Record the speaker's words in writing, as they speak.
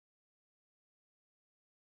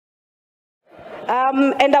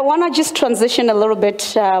And I want to just transition a little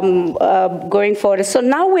bit going forward. So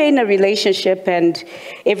now we're in a relationship and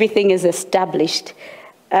everything is established.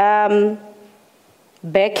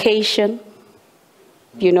 Vacation,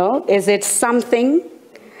 you know, is it something?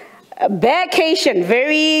 Vacation,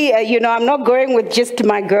 very, I'm not going with just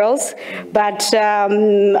my girls, but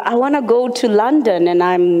I want to go to London and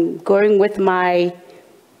I'm going with my,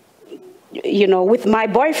 with my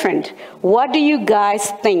boyfriend. What do you guys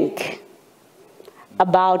think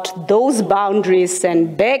about those boundaries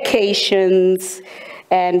and vacations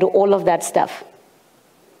and all of that stuff?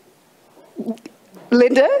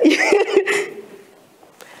 Linda?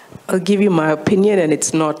 I'll give you my opinion, and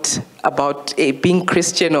it's not about being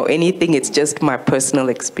Christian or anything, it's just my personal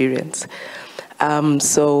experience.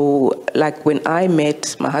 So, like when I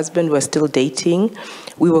met my husband, we were still dating.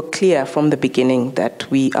 We were clear from the beginning that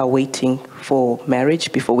we are waiting for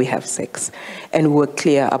marriage before we have sex. And we were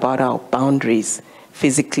clear about our boundaries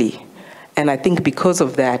physically. And I think because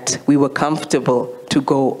of that, we were comfortable to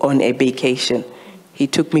go on a vacation. He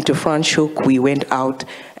took me to Franschhoek, we went out,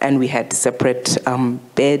 and we had separate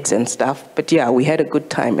beds and stuff. But yeah, we had a good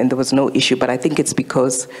time, and there was no issue. But I think it's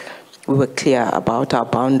because we were clear about our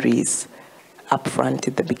boundaries up front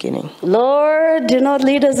at the beginning. Lord, do not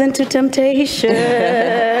lead us into temptation.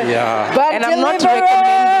 Yeah. But and I'm not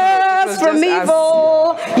recommending us from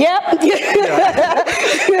evil. Yep.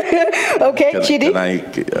 Okay, Chidi.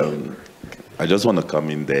 I just want to come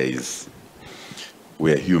in there is,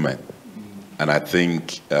 we're human. And I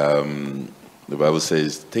think the Bible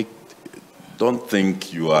says, take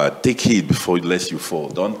heed before lest you fall.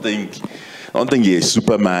 Don't think you're a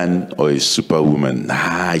Superman or a Superwoman.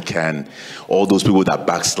 Nah, I can. All those people that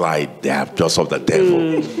backslide, they are just of the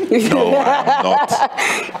devil. No, I'm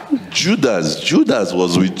not. Judas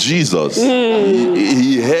was with Jesus.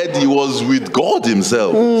 He heard he was with God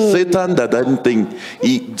himself. Satan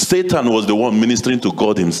was the one ministering to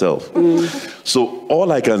God himself. So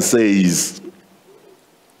all I can say is,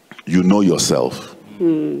 you know yourself.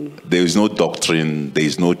 There is no doctrine, there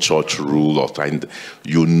is no church rule or kind.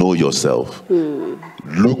 You know yourself.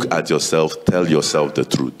 Look at yourself, tell yourself the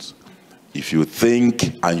truth. If you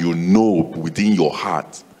think and you know within your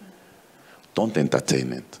heart, don't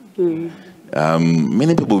entertain it.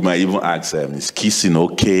 Many people might even ask, is kissing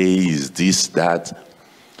okay? Is this, that?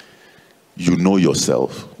 You know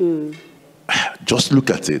yourself. Just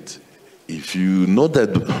look at it. If you know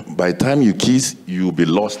that by the time you kiss, you'll be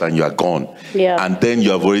lost and you are gone. Yeah. And then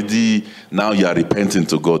you have already, now you are repenting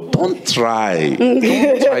to God. Don't try. Don't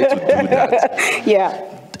try to do that. Yeah.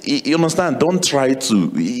 You understand? Don't try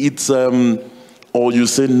to. It's, or you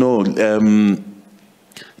say, no,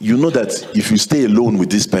 you know that if you stay alone with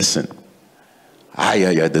this person,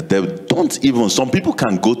 the devil, don't even, some people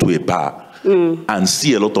can go to a bar and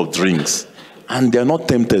see a lot of drinks and they're not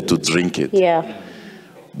tempted to drink it. Yeah.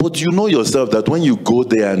 But you know yourself that when you go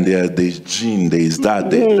there and there's gin, there's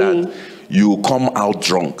that, you come out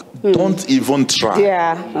drunk. Don't even try.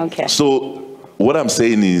 Yeah, okay. So what I'm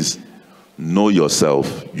saying is, know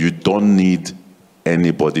yourself. You don't need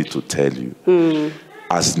anybody to tell you.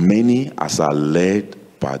 As many as are led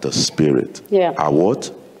by the Spirit are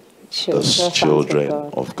what? The children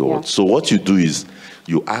of God. Yeah. So what you do is,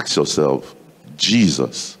 you ask yourself,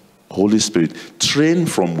 Jesus, Holy Spirit, train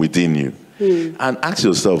from within you. And ask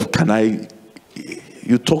yourself,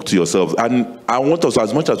 you talk to yourself. And I want us,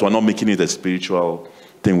 as much as we're not making it a spiritual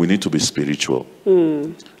thing, we need to be spiritual.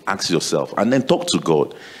 Ask yourself, and then talk to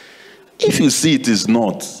God. If you see it is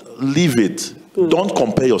not, leave it. Don't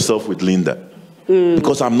compare yourself with Linda.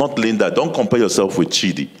 Because I'm not Linda. Don't compare yourself with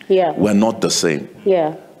Chidi. Yeah. We're not the same.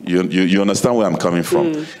 Yeah. You understand where I'm coming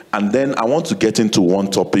from? And then I want to get into one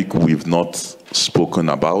topic we've not spoken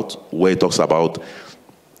about, where it talks about,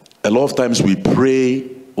 a lot of times we pray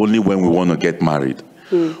only when we want to get married.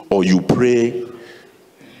 Or you pray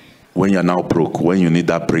when you're now broke, when you need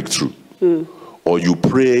that breakthrough. Or you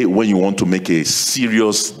pray when you want to make a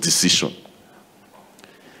serious decision.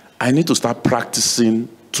 I need to start practicing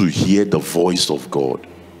to hear the voice of God.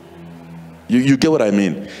 You get what I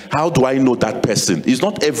mean? How do I know that person? It's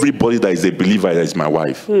not everybody that is a believer that is my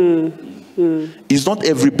wife. It's not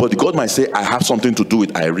everybody. God might say, I have something to do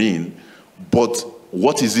with Irene, but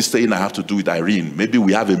what is he saying I have to do with Irene? Maybe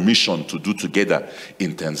we have a mission to do together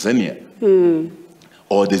in Tanzania.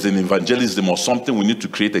 Or there's an evangelism or something, we need to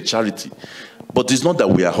create a charity. But it's not that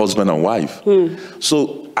we are husband and wife.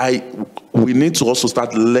 So we need to also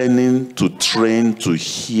start learning to train to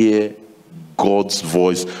hear God's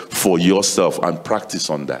voice for yourself and practice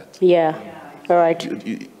on that. Yeah, all right.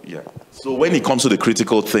 Yeah. So when it comes to the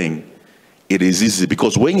critical thing, it is easy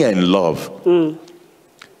because when you're in love,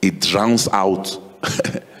 it drowns out.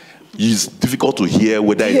 It's difficult to hear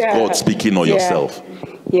whether it's God speaking or yourself.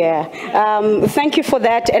 Yeah, thank you for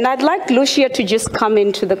that. And I'd like Lucia to just come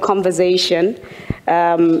into the conversation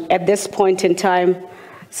at this point in time.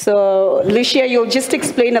 So, Lucia, you'll just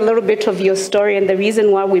explain a little bit of your story, and the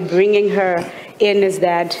reason why we're bringing her in is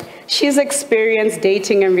that she's experienced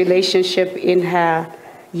dating and relationship in her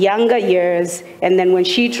younger years, and then when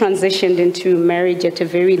she transitioned into marriage at a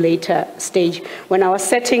very later stage. When I was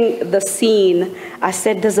setting the scene, I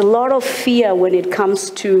said there's a lot of fear when it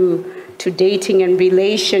comes to dating and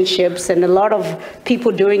relationships, and a lot of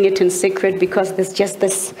people doing it in secret because there's just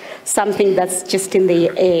this something that's just in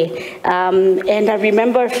the air. And I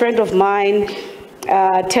remember a friend of mine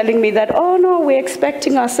telling me that, oh no, we're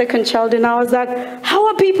expecting our second child, and I was like, how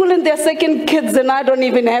are people in their second kids and I don't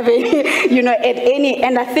even have it, you know, at any,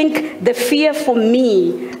 and I think the fear for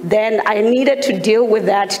me, then I needed to deal with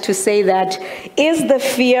that to say that, is the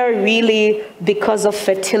fear really because of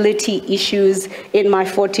fertility issues in my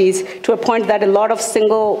 40s, to a point that a lot of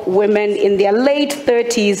single women in their late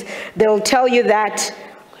 30s, they'll tell you that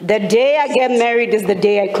the day I get married is the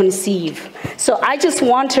day I conceive. So I just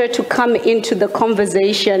want her to come into the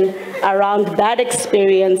conversation around that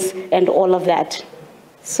experience and all of that.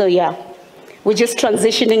 So yeah, we're just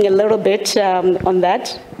transitioning a little bit on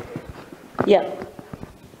that. Yeah.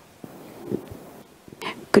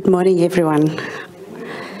 Good morning, everyone.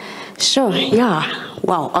 Sure, yeah.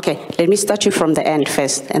 Wow, okay, let me start you from the end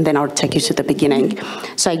first, and then I'll take you to the beginning.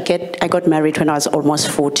 So I got married when I was almost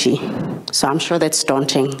 40. So I'm sure that's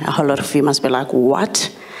daunting. A whole lot of you must be like,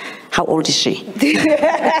 what? How old is she?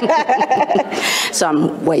 So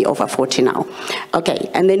I'm way over 40 now. Okay,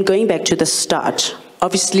 and then going back to the start,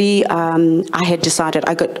 obviously I had decided,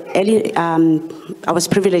 I was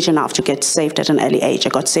privileged enough to get saved at an early age. I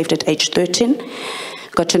got saved at age 13.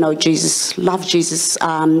 Got to know Jesus, loved Jesus,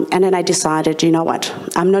 and then I decided, you know what,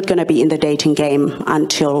 I'm not going to be in the dating game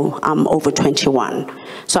until I'm over 21.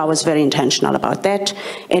 So I was very intentional about that.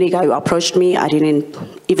 Any guy who approached me, I didn't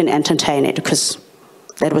even entertain it because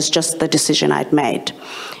that was just the decision I'd made.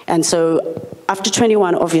 And so after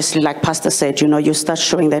 21, obviously, like Pastor said, you know, you start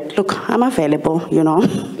showing that, look, I'm available, you know.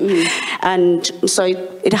 And so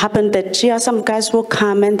it happened that, yeah, some guys will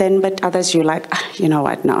come and then, but others you're like, you know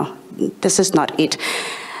what, no. This is not it.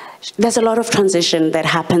 There's a lot of transition that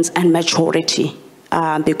happens and maturity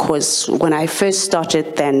because when I first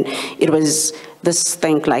started then it was this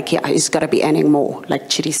thing like, yeah, it's got to be earning more, like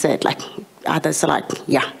Chidi said, like others are like,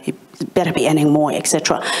 yeah, it better be earning more,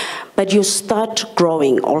 etc. But you start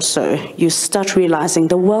growing also. You start realizing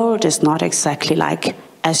the world is not exactly like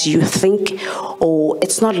as you think, or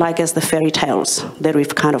it's not like as the fairy tales that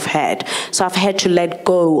we've kind of had. So I've had to let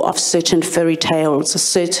go of certain fairy tales,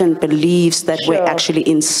 certain beliefs that were actually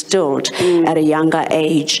instilled at a younger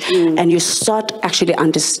age. And you start actually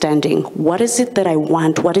understanding, what is it that I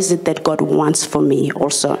want? What is it that God wants for me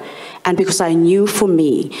also? And because I knew for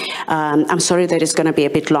me, I'm sorry that it's going to be a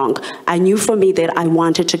bit long, I knew for me that I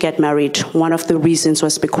wanted to get married. One of the reasons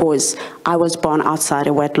was because I was born outside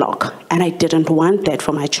a wedlock, and I didn't want that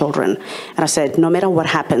for my children. And I said, no matter what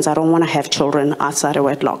happens, I don't want to have children outside a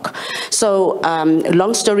wedlock. So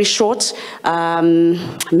long story short,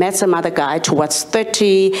 met some other guy towards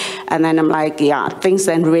 30, and then I'm like, yeah, things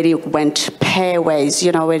then really went pair ways.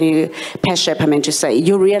 You know, when you pair shape, I meant to say,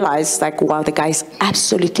 you realize like, wow, the guy's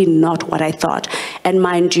absolutely not what I thought. And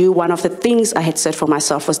mind you, one of the things I had said for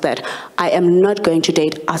myself was that I am not going to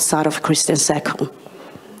date outside of a Christian circle.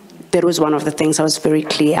 That was one of the things I was very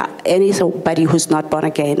clear. Anybody who's not born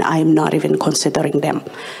again, I'm not even considering them.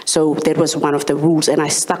 So that was one of the rules, and I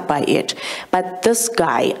stuck by it. But this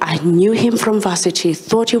guy, I knew him from varsity,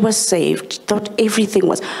 thought he was saved, thought everything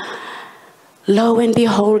was. Lo and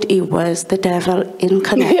behold, he was the devil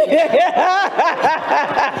incarnate.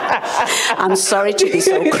 I'm sorry to be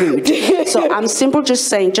so crude. So I'm simple just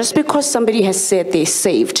saying, just because somebody has said they're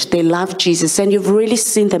saved, they love Jesus, and you've really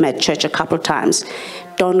seen them at church a couple of times,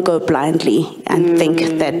 don't go blindly and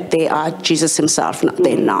think that they are Jesus himself. No,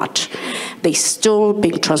 they're not. They're still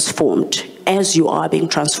being transformed as you are being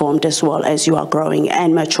transformed as well as you are growing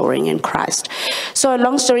and maturing in Christ. So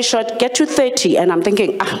long story short, get to 30 and I'm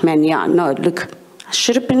thinking, ah man, yeah, no, look, I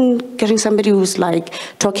should have been getting somebody who's like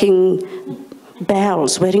talking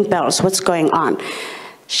bells, wedding bells, what's going on?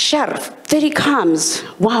 Sheriff, 30 comes,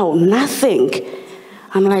 wow, nothing.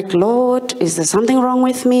 I'm like, Lord, is there something wrong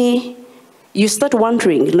with me? You start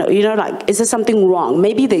wondering, you know, like, is there something wrong?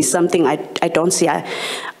 Maybe there's something I don't see.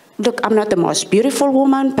 Look, I'm not the most beautiful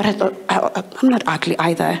woman, but I thought, I'm not ugly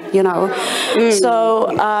either, you know. So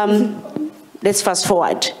let's fast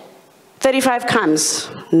forward. 35 comes,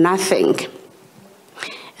 nothing.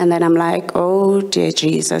 And then I'm like, oh dear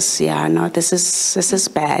Jesus, yeah, no, this is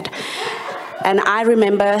bad. And I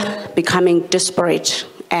remember becoming desperate.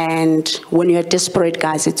 And when you're desperate,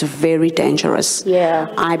 guys, it's very dangerous.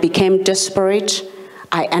 Yeah. I became desperate.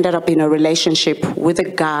 I ended up in a relationship with a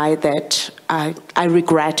guy that I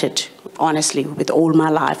regretted, honestly, with all my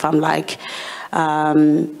life. I'm like,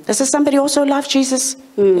 this is somebody also loves Jesus.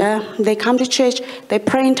 Yeah, they come to church, they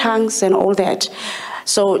pray in tongues and all that.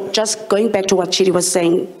 So just going back to what Chidi was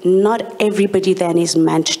saying, not everybody then is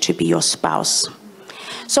meant to be your spouse.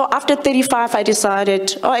 So after 35, I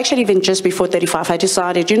decided, or actually even just before 35, I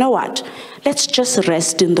decided, you know what? Let's just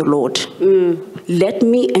rest in the Lord. Let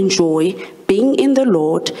me enjoy being in the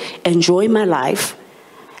Lord, enjoy my life.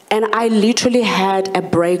 And I literally had a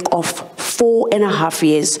break of 4.5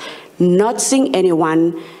 years, not seeing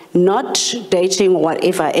anyone, not dating,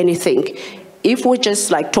 whatever, anything. If we're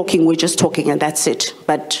just like talking, we're just talking and that's it,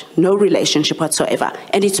 but no relationship whatsoever.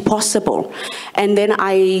 And it's possible. And then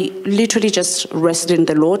I literally just rested in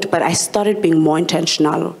the Lord, but I started being more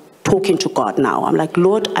intentional, talking to God now. I'm like,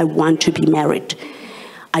 Lord, I want to be married.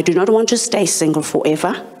 I do not want to stay single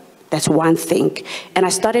forever. That's one thing. And I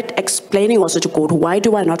started explaining also to God, why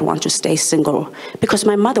do I not want to stay single? Because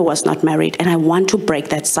my mother was not married and I want to break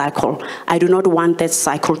that cycle. I do not want that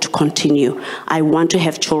cycle to continue. I want to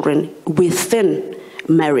have children within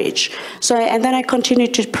marriage. So, and then I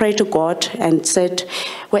continued to pray to God and said,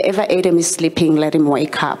 wherever Adam is sleeping, let him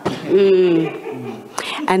wake up.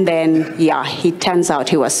 And then, yeah, he turns out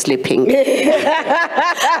he was sleeping.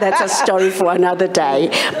 That's a story for another day.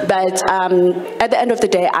 But at the end of the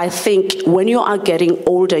day, I think when you are getting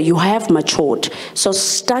older, you have matured. So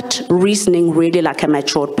start reasoning really like a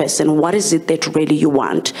matured person. What is it that really you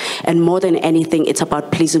want? And more than anything, it's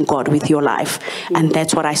about pleasing God with your life. And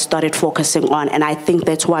that's what I started focusing on. And I think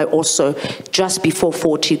that's why also just before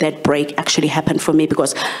 40, that break actually happened for me,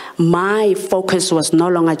 because my focus was no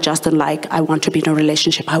longer just on like, I want to be in a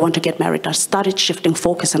relationship, I want to get married. I started shifting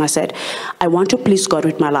focus and I said, I want to please God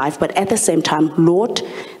with my life, but at the same time, Lord,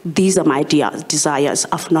 these are my desires.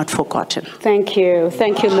 I've not forgotten. Thank you,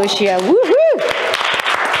 Lucia. Woohoo!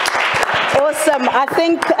 Awesome. I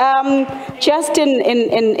think just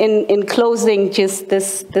in closing just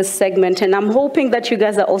this segment, and I'm hoping that you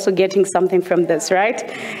guys are also getting something from this, right?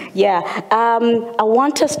 Yeah. I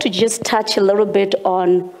want us to just touch a little bit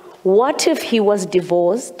on what if he was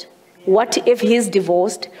divorced? What if he's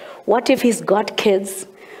divorced? What if he's got kids?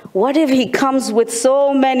 What if he comes with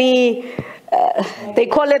so many, they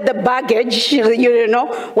call it the baggage, you know?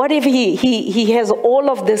 What if he has all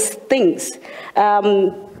of these things?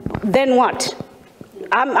 Then what?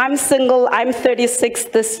 I'm single, I'm 36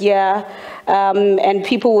 this year, and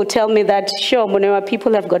people will tell me that, sure, Muneiwa,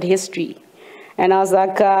 people have got history. And I was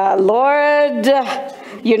like, Lord,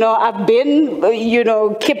 you know, I've been, you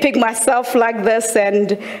know, keeping myself like this,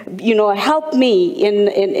 and, you know, help me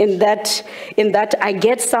in that I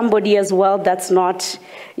get somebody as well that's not,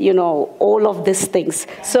 you know, all of these things.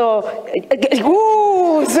 So,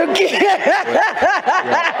 ooh, so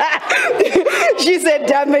she said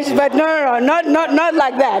damage, but no, not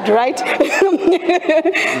like that, right?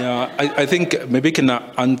 Yeah, I think maybe can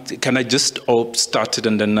I just start it,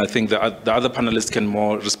 and then I think the other panelists can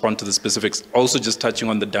more respond to the specifics. Also, just touching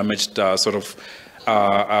on the damaged sort of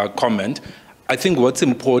comment. I think what's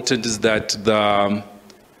important is that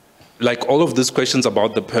like all of these questions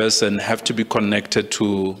about the person have to be connected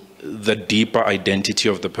to the deeper identity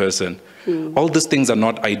of the person. All these things are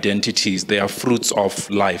not identities, they are fruits of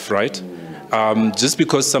life, right? Just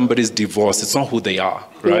because somebody's divorced, it's not who they are,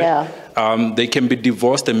 right? Yeah. They can be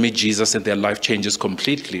divorced and meet Jesus and their life changes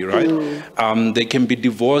completely, right? They can be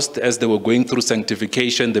divorced as they were going through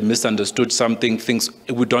sanctification, they misunderstood something, things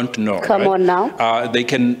we don't know. Come on now. They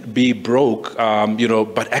can be broke, you know,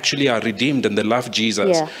 but actually are redeemed and they love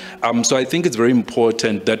Jesus. Yeah. So I think it's very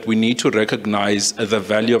important that we need to recognize the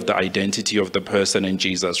value of the identity of the person in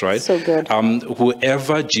Jesus, right? So good.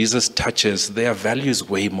 Whoever Jesus touches, their value is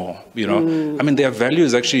way more, you know? I mean, their value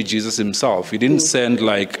is actually Jesus himself. He didn't send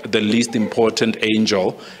like the least important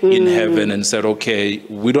angel in heaven and said, okay,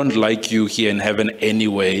 we don't like you here in heaven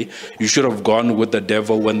anyway. You should have gone with the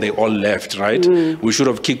devil when they all left, right? We should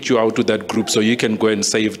have kicked you out of that group so you can go and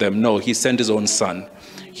save them. No, he sent his own son.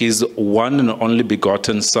 His one and only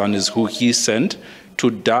begotten son is who he sent to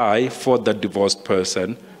die for that divorced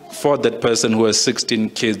person, for that person who has 16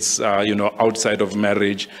 kids, you know, outside of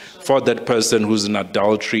marriage, for that person who's in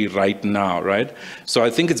adultery right now, right? So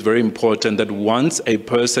I think it's very important that once a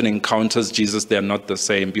person encounters Jesus, they're not the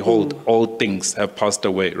same. Behold, all things have passed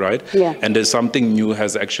away, right? Yeah. And there's something new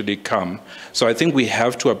has actually come. So I think we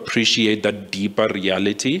have to appreciate that deeper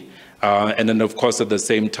reality And then, of course, at the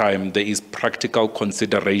same time, there is practical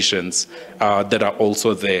considerations that are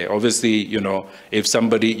also there. Obviously, if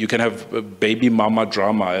somebody, you can have baby mama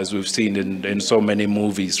drama, as we've seen in so many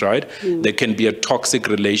movies, right? There can be a toxic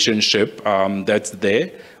relationship that's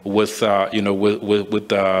there with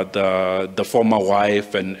the former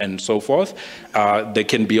wife and so forth. There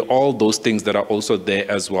can be all those things that are also there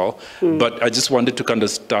as well. But I just wanted to kind of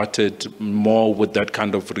start it more with that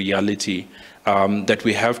kind of reality. That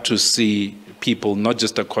we have to see people not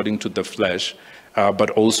just according to the flesh,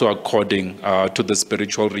 but also according to the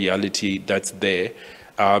spiritual reality that's there.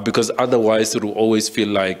 Because otherwise it will always feel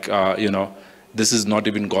like, this is not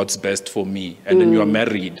even God's best for me. And then you are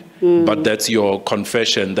married, but that's your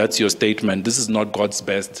confession, that's your statement. This is not God's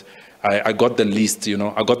best. I got the least,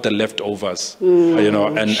 I got the leftovers,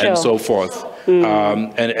 and so forth.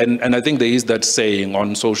 And I think there is that saying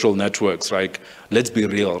on social networks, like, let's be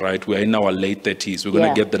real, right? We're in our late 30s. We're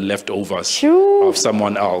going to get the leftovers of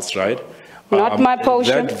someone else, right? Not my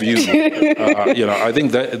portion. That view, I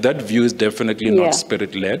think that view is definitely not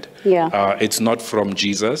spirit-led. It's not from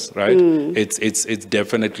Jesus, right? It's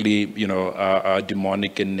definitely,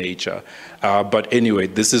 demonic in nature. But anyway,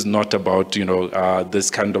 this is not about,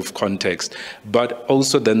 this kind of context. But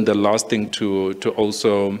also then the last thing to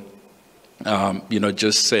also,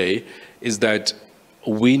 just say is that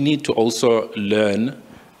we need to also learn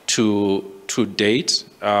to date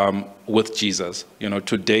with Jesus,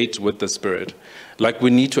 to date with the Spirit. Like, we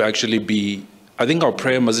need to actually be, I think our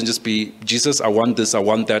prayer mustn't just be, Jesus, I want this, I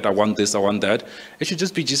want that, I want this, I want that. It should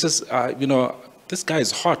just be, Jesus, this guy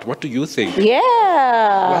is hot. What do you think?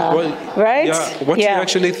 Yeah. Right? Yeah. What do you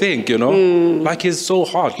actually think, Like, he's so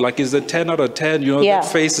hot. Like, he's a 10 out of 10. That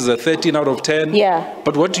face is a 13 out of 10. Yeah.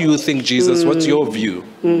 But what do you think, Jesus? What's your view?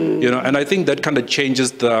 And I think that kind of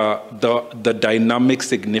changes the dynamic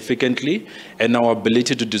significantly, and our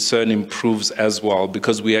ability to discern improves as well,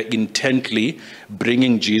 because we are intently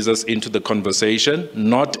bringing Jesus into the conversation,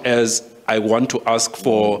 not as I want to ask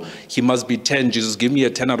for, he must be 10. Jesus, give me a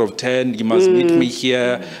 10 out of 10. You must meet me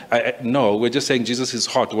here. No, we're just saying, Jesus is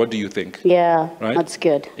hot. What do you think? Yeah, right? That's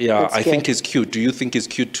good. Yeah, that's I good. think he's cute. Do you think he's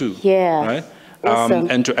cute too? Yeah. Right? Awesome.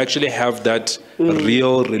 And to actually have that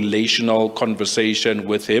real relational conversation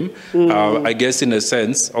with him, I guess in a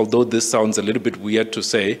sense, although this sounds a little bit weird to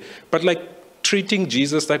say, but like treating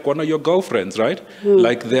Jesus like one of your girlfriends, right?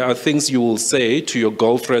 Like, there are things you will say to your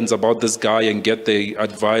girlfriends about this guy and get the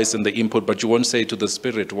advice and the input, but you won't say to the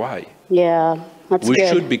Spirit. Why? Yeah, that's we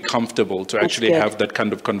good. should be comfortable to actually have that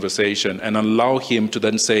kind of conversation and allow him to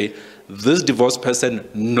then say, this divorced person,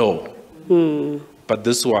 no. But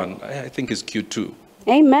this one, I think is cute too.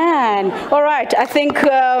 Amen. All right. I think,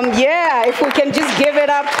 if we can just give it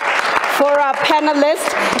up for our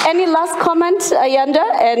panelists. Any last comment, Ayanda?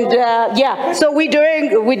 And so we're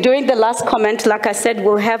doing the last comment. Like I said,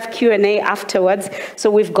 we'll have Q&A afterwards. So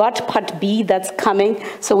we've got part B that's coming.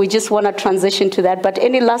 So we just want to transition to that. But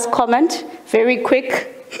any last comment? Very quick.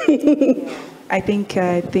 I think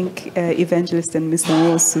Evangelist and Mr.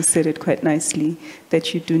 Nwosu said it quite nicely,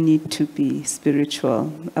 that you do need to be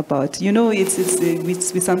spiritual about. We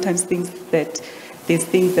sometimes think that there's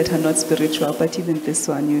things that are not spiritual, but even this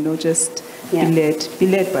one, just be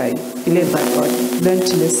led by God. Learn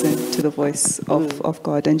to listen to the voice of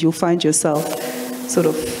God, and you'll find yourself sort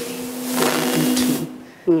of into,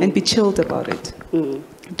 and be chilled about it.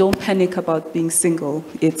 Don't panic about being single.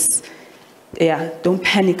 Don't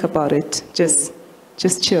panic about it. Just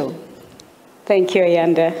chill. Thank you,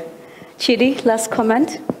 Ayanda. Chidi, last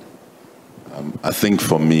comment? I think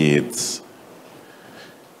for me it's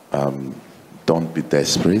don't be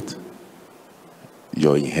desperate.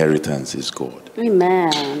 Your inheritance is God.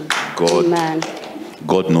 Amen.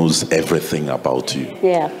 God knows everything about you.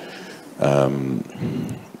 Yeah.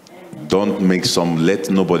 Don't let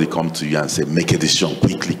nobody come to you and say, make a decision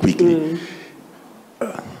quickly.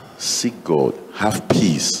 Seek God, have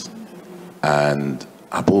peace, and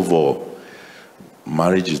above all,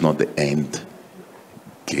 marriage is not the end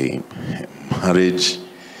game. Marriage,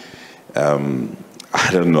 I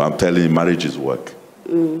don't know, I'm telling you, marriage is work.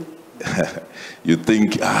 You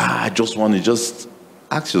think, I just want to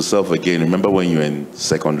ask yourself again. Remember when you were in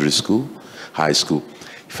secondary school, high school,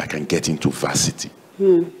 if I can get into varsity.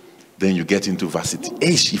 Then you get into varsity.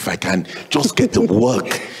 If I can just get to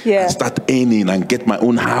work and start earning and get my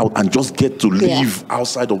own house and just get to live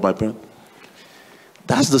outside of my parents.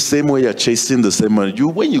 That's the same way you're chasing the same way.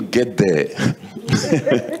 When you get there,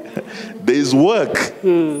 there is work.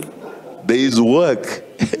 There is work.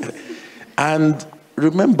 And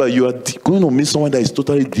remember, you are going to meet someone that is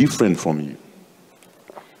totally different from you.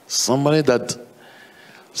 Somebody that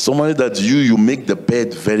Somebody that you make the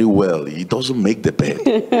bed very well. He doesn't make the bed.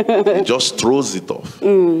 He just throws it off.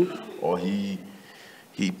 Or he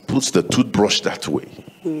puts the toothbrush that way.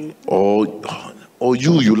 Or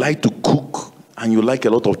you like to cook and you like a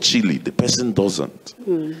lot of chili. The person doesn't.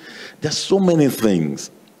 There's so many things.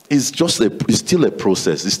 It's still a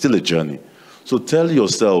process. It's still a journey. So tell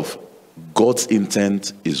yourself, God's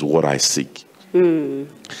intent is what I seek. And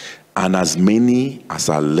as many as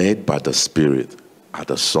are led by the Spirit are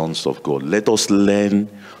the sons of God. Let us learn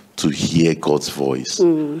to hear God's voice.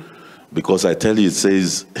 Because I tell you, it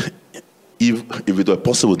says, if it were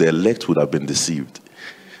possible, the elect would have been deceived.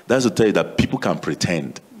 That's to tell you that people can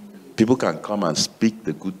pretend. People can come and speak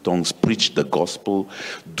the good tongues, preach the gospel,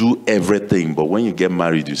 do everything. But when you get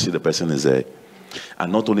married, you see the person is there.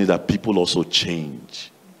 And not only that, people also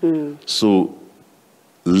change. So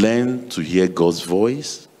learn to hear God's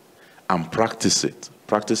voice and practice it.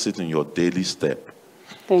 Practice it in your daily step.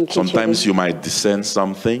 Thank you, Sometimes you might discern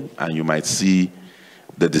something and you might see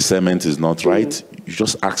the discernment is not right. You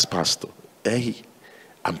just ask pastor, hey,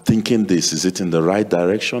 I'm thinking this. Is it in the right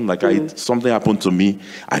direction? Like something happened to me.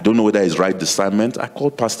 I don't know whether it's right discernment. I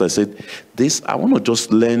called pastor. I said, I want to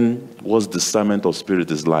just learn what discernment of spirit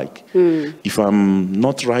is like. If I'm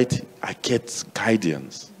not right, I get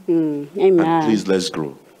guidance. Amen. And please, let's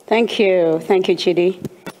grow. Thank you. Thank you, Chidi.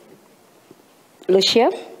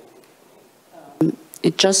 Lucia?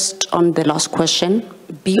 Just on the last question,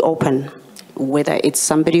 be open. Whether it's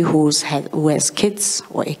somebody who has kids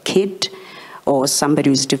or a kid or somebody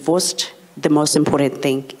who's divorced, the most important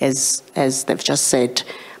thing is, as they've just said,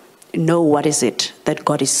 know what is it that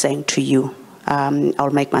God is saying to you. I'll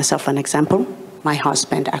make myself an example. My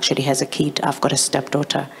husband actually has a kid. I've got a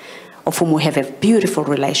stepdaughter, of whom we have a beautiful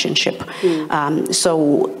relationship.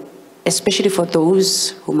 So especially for those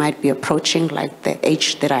who might be approaching like the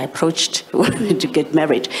age that I approached to get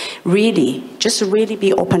married, just really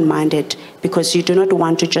be open-minded, because you do not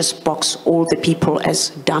want to just box all the people as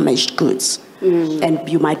damaged goods. And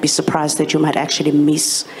you might be surprised that you might actually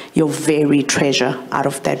miss your very treasure out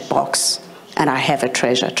of that box. And I have a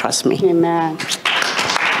treasure, trust me. Amen.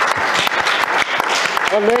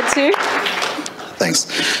 Alberto? Thanks.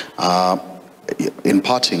 In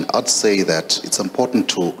parting, I'd say that it's important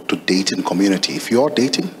to date in community. If you are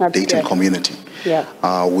dating, date in community.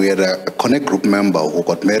 Yeah. We had a Connect group member who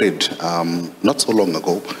got married not so long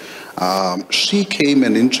ago. She came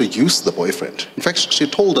and introduced the boyfriend. In fact, she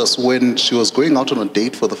told us when she was going out on a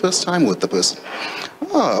date for the first time with the person.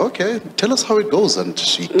 Okay, tell us how it goes. And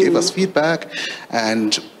she gave us feedback,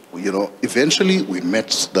 and eventually we met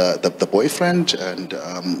the boyfriend and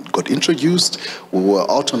got introduced. We were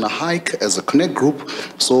out on a hike as a Connect group,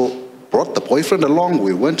 so brought the boyfriend along.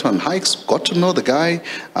 We went on hikes, got to know the guy,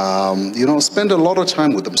 spend a lot of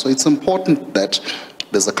time with him. So it's important that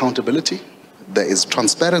there's accountability, there is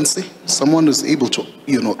transparency, someone who's able to,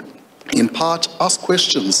 impart, ask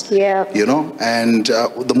questions, and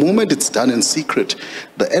the moment it's done in secret,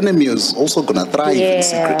 the enemy is also going to thrive in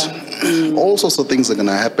secret. All sorts of things are going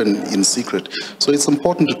to happen in secret. So it's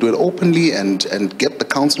important to do it openly and get the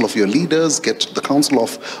counsel of your leaders, get the counsel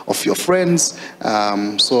of your friends.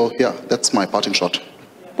 So yeah, that's my parting shot.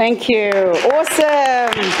 Thank you.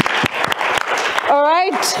 Awesome. All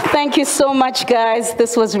right. Thank you so much, guys.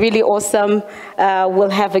 This was really awesome. We'll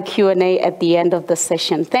have a Q&A at the end of the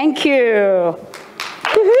session. Thank you.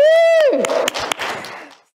 Woo-hoo!